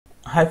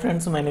Hi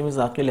friends, my name is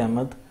Akil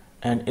Ahmed,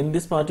 and in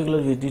this particular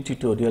video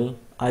tutorial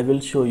I will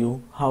show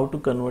you how to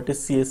convert a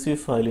CSV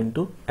file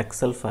into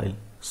Excel file.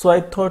 So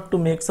I thought to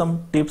make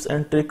some tips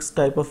and tricks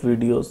type of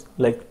videos,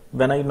 like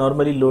when I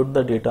normally load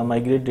the data,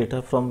 migrate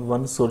data from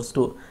one source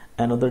to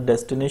another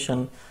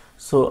destination.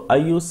 So I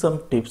use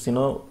some tips,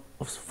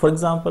 for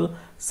example,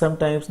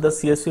 sometimes the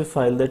CSV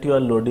file that you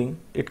are loading,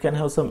 it can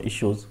have some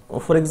issues.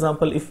 For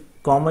example, if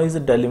comma is a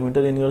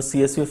delimiter in your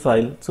CSV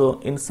file, so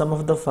in some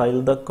of the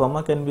file the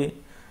comma can be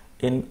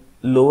in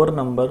lower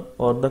number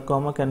or the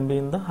comma can be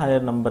in the higher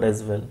number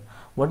as well.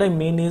 What I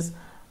mean is,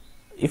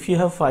 if you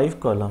have 5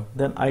 columns,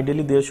 then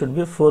ideally there should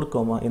be 4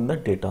 comma in the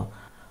data.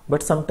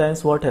 But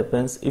sometimes what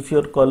happens, if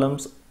your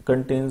columns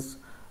contains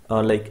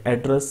like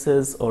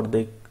addresses, or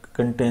they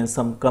contain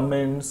some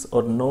comments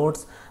or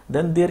notes,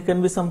 then there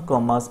can be some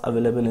commas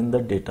available in the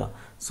data.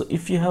 So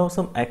if you have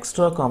some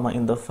extra comma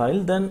in the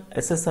file, then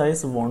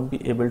SSIS won't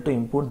be able to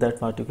import that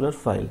particular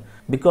file,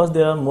 because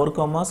there are more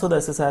commas, so the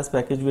SSIS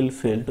package will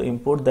fail to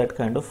import that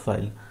kind of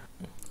file.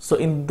 So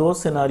in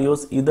those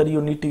scenarios, either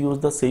you need to use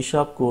the C#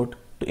 code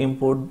to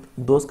import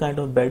those kind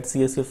of bad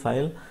CSV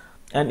file,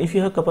 and if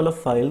you have a couple of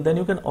files, then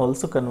you can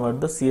also convert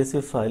the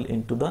CSV file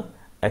into the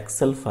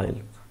Excel file.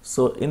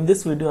 So in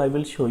this video I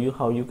will show you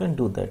how you can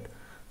do that.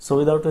 So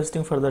without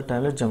wasting further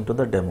time, let's jump to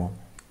the demo.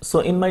 So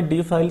in my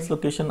D files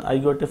location I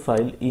got a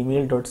file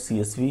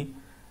email.csv,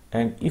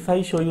 and if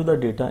I show you the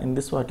data in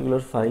this particular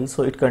file,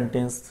 so it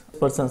contains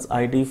person's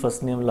ID,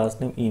 first name,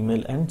 last name,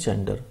 email and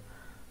gender,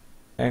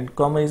 and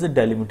comma is a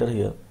delimiter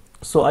here.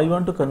 So I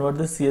want to convert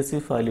the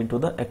CSV file into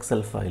the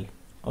Excel file.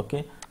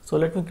 Okay, so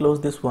let me close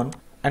this one,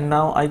 and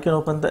now I can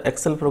open the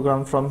Excel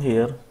program from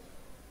here.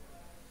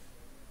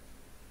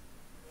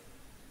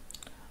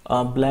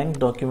 A blank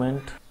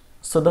document.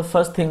 So the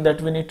first thing that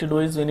we need to do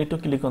is we need to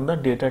click on the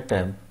data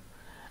tab,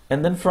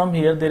 and then from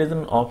here there is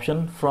an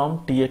option from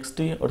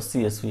txt or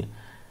CSV,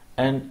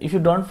 and if you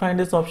don't find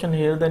this option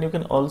here, then you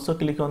can also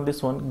click on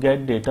this one,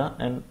 get data,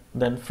 and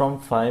then from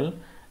file,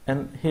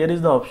 and here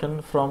is the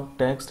option from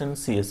text and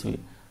CSV.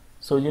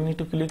 So you need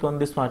to click on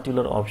this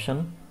particular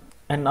option,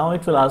 and now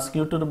it will ask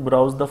you to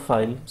browse the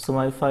file. So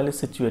my file is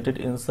situated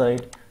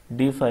inside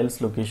D files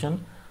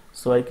location,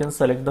 so I can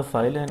select the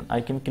file and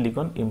I can click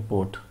on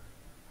import.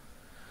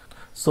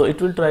 So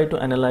it will try to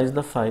analyze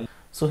the file.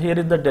 So here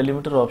is the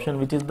delimiter option,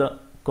 which is the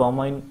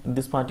comma in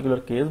this particular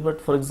case,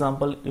 but for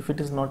example, if it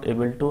is not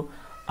able to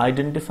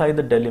identify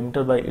the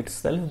delimiter by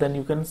itself, then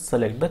you can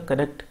select the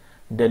correct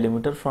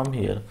delimiter from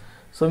here.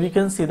 So we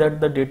can see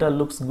that the data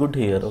looks good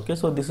here. Okay,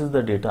 so this is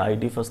the data: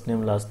 ID, first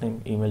name, last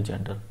name, email,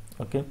 gender.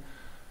 Okay,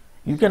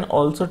 you can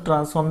also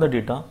transform the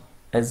data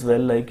as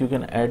well, like you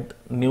can add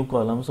new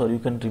columns or you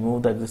can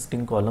remove the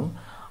existing column,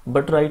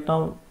 but right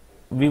now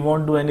we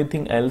won't do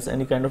anything else,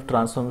 any kind of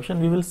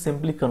transformation. We will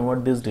simply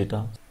convert this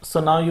data. So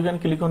now you can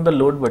click on the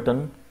load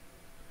button.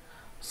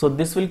 So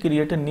this will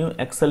create a new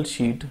Excel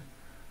sheet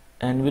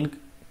and will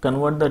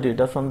convert the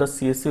data from the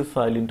CSV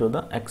file into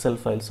the Excel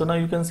file. So now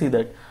you can see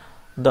that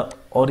the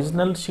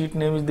original sheet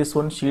name is this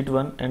one, sheet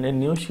 1, and a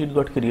new sheet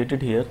got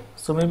created here.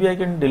 So maybe I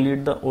can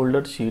delete the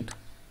older sheet,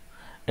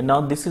 and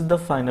now this is the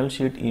final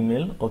sheet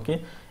email.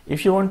 Okay,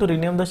 if you want to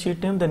rename the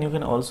sheet name, then you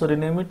can also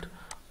rename it,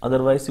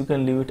 otherwise you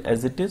can leave it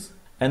as it is,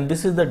 and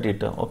this is the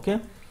data. Okay,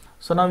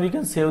 so now we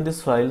can save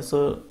this file.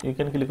 So you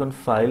can click on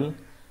file,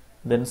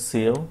 then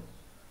save,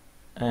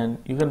 and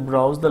you can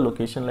browse the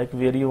location like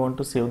where you want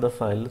to save the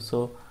file.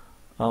 So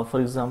for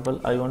example,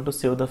 I want to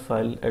save the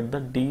file at the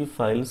D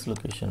files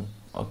location.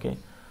 Okay,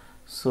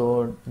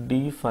 so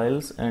D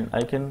files, and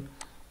I can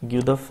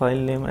give the file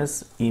name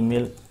as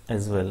email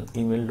as well,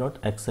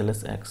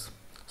 email.xlsx.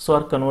 So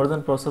our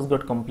conversion process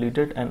got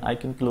completed, and I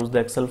can close the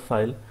Excel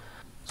file.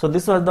 So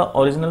this was the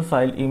original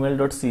file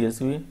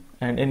email.csv,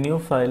 and a new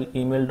file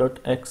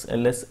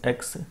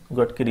email.xlsx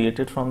got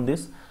created from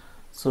this.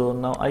 So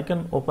now I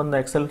can open the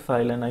Excel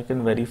file and I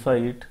can verify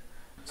it.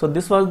 So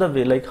this was the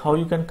way, like how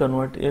you can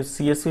convert a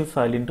CSV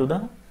file into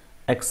the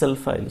Excel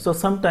file. So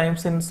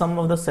sometimes in some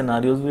of the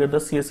scenarios where the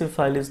CSV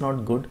file is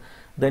not good,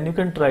 then you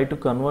can try to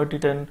convert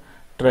it and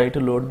try to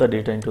load the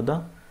data into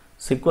the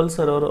SQL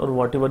server or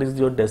whatever is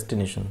your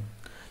destination.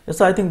 Yes,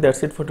 so I think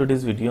that's it for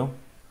today's video.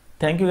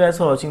 Thank you guys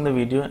for watching the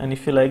video, and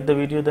if you like the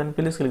video, then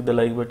please click the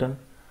like button.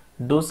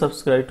 Do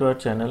subscribe to our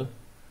channel,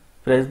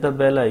 press the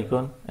bell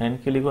icon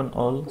and click on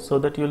all, so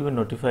that you will be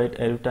notified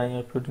every time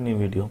I upload a new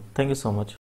video. Thank you so much.